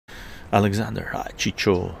Alexander, hi,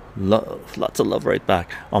 chycho, love, lots of love right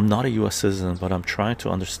back. I'm not a US citizen, but I'm trying to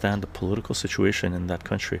understand the political situation in that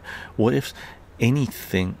country. What if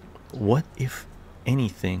anything, what if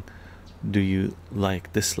anything do you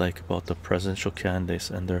dislike about the presidential candidates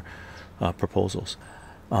and their proposals?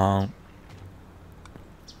 Um,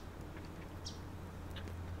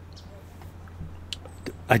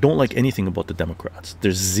 I don't like anything about the Democrats.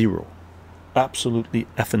 There's zero, absolutely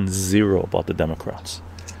effing zero about the Democrats.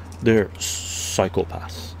 They're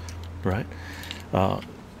psychopaths, right? Uh,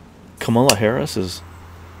 Kamala Harris is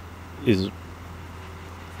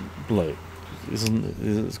like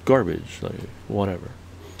is garbage, like whatever.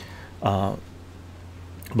 Uh,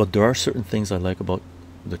 but there are certain things I like about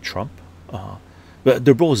the Trump. But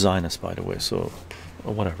they're both Zionists, by the way, so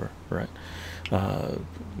whatever, right? Uh,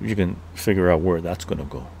 you can figure out where that's gonna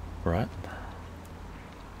go, right?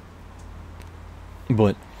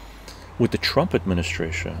 But with the Trump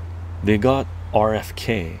administration, they got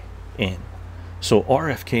RFK in. So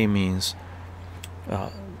RFK means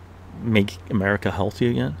make America healthy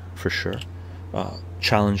again, for sure.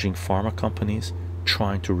 Challenging pharma companies,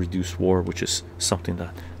 trying to reduce war, which is something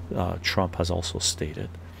that Trump has also stated,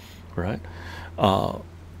 right? Uh,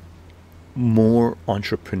 More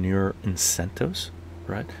entrepreneur incentives,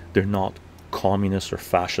 right? They're not communists or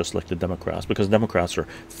fascists like the Democrats, because Democrats are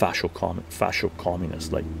fascio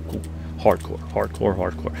communists, like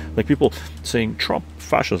hardcore. Like people saying Trump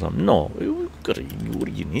fascism. No, what are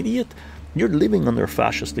you, an idiot? You're living under a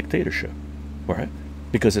fascist dictatorship, right?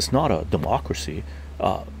 Because it's not a democracy.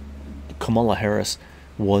 Kamala Harris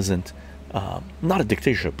wasn't not a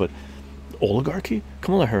dictatorship, but oligarchy.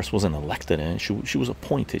 Kamala Harris wasn't elected, and she was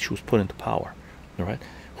appointed. She was put into power. All right.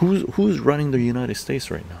 Who's running the United States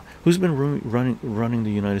right now? Who's been running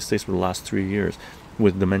the United States for the last 3 years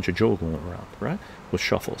with Dementia Joe going around, right? With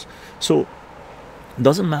shuffles. So it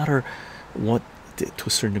doesn't matter what, to a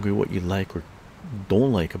certain degree, what you like or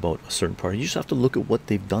don't like about a certain party. You just have to look at what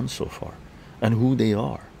they've done so far and who they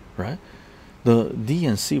are, right? The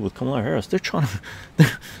DNC with Kamala Harris, they're trying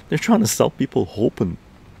to sell people hope and,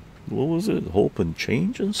 what was it, hope and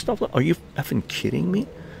change and stuff. Are you effing kidding me?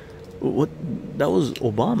 What, that was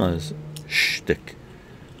Obama's shtick.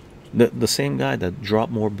 The same guy that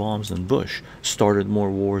dropped more bombs than Bush, started more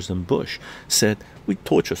wars than Bush, said we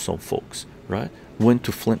torture some folks, right? Went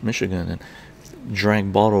to Flint, Michigan, and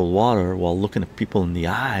drank bottled water while looking at people in the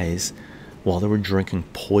eyes while they were drinking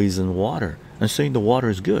poison water and saying the water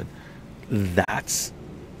is good. That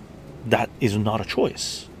is not a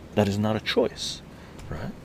choice. That is not a choice, right?